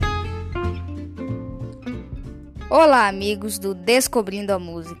Olá, amigos do Descobrindo a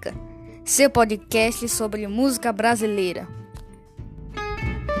Música, seu podcast sobre música brasileira.